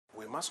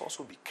must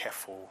also be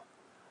careful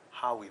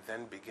how we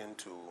then begin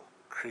to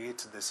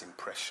create this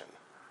impression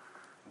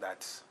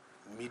that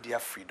media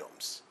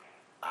freedoms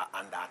are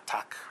under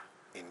attack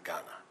in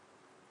Ghana.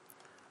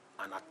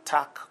 An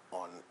attack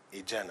on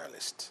a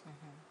journalist,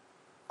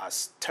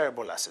 as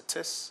terrible as it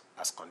is,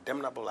 as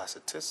condemnable as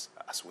it is,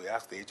 as we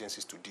ask the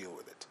agencies to deal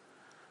with it,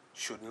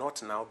 should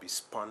not now be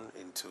spun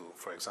into,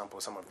 for example,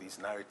 some of these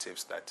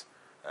narratives that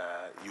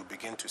you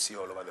begin to see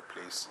all over the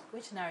place.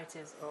 Which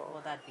narratives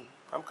will that be?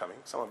 I'm coming.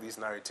 Some of these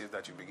narratives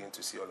that you begin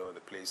to see all over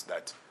the place,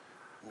 that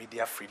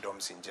media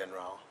freedoms in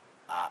general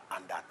are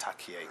under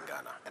attack here in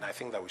Ghana. And I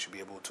think that we should be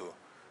able to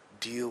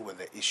deal with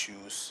the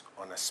issues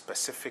on a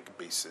specific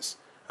basis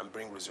and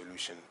bring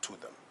resolution to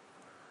them.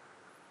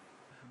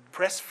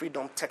 Press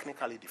freedom,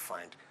 technically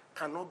defined,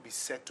 cannot be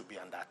said to be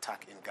under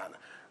attack in Ghana.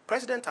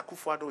 President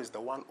Akufo-Addo is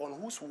the one on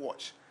whose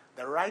watch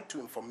the Right to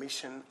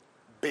Information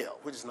Bill,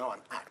 which is now an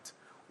act,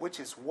 which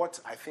is what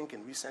I think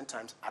in recent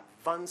times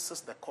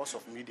advances the cause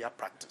of media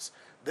practice.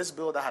 This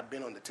bill that had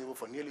been on the table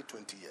for nearly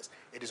 20 years,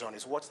 it is on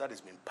his watch that has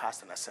been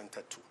passed and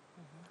assented to.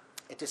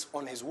 It is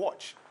on his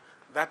watch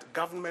that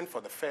government for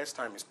the first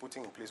time is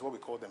putting in place what we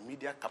call the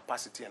Media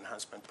Capacity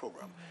Enhancement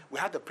Program. We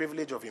had the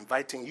privilege of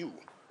inviting you,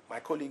 my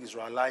colleague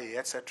Israel Lai,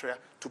 etc.,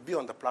 to be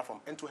on the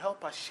platform and to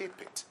help us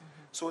shape it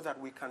so that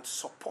we can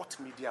support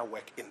media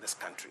work in this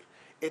country.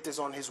 It is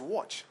on his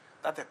watch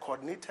that the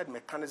coordinated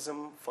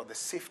mechanism for the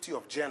safety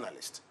of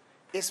journalists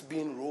is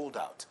being rolled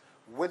out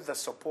with the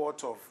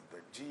support of the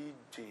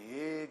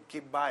GJA,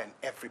 GIBA, and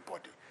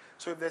everybody.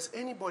 So if there's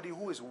anybody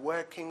who is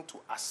working to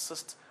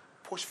assist,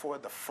 push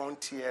forward the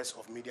frontiers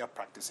of media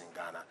practice in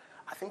Ghana,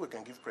 I think we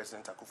can give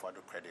President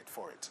Akufo-Addo credit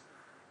for it.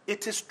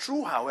 It is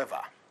true, however,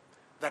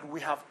 that we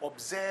have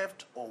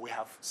observed or we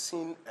have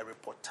seen a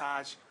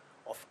reportage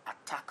of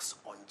attacks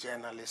on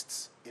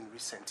journalists in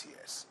recent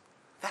years.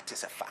 That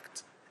is a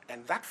fact.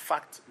 And that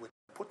fact we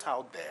put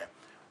out there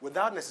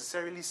without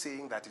necessarily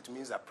saying that it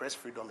means that press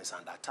freedom is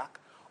under attack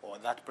or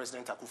that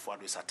President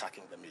Akufo-Addo is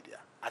attacking the media.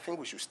 I think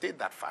we should state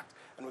that fact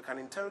and we can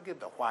interrogate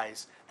the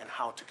whys and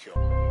how to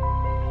cure.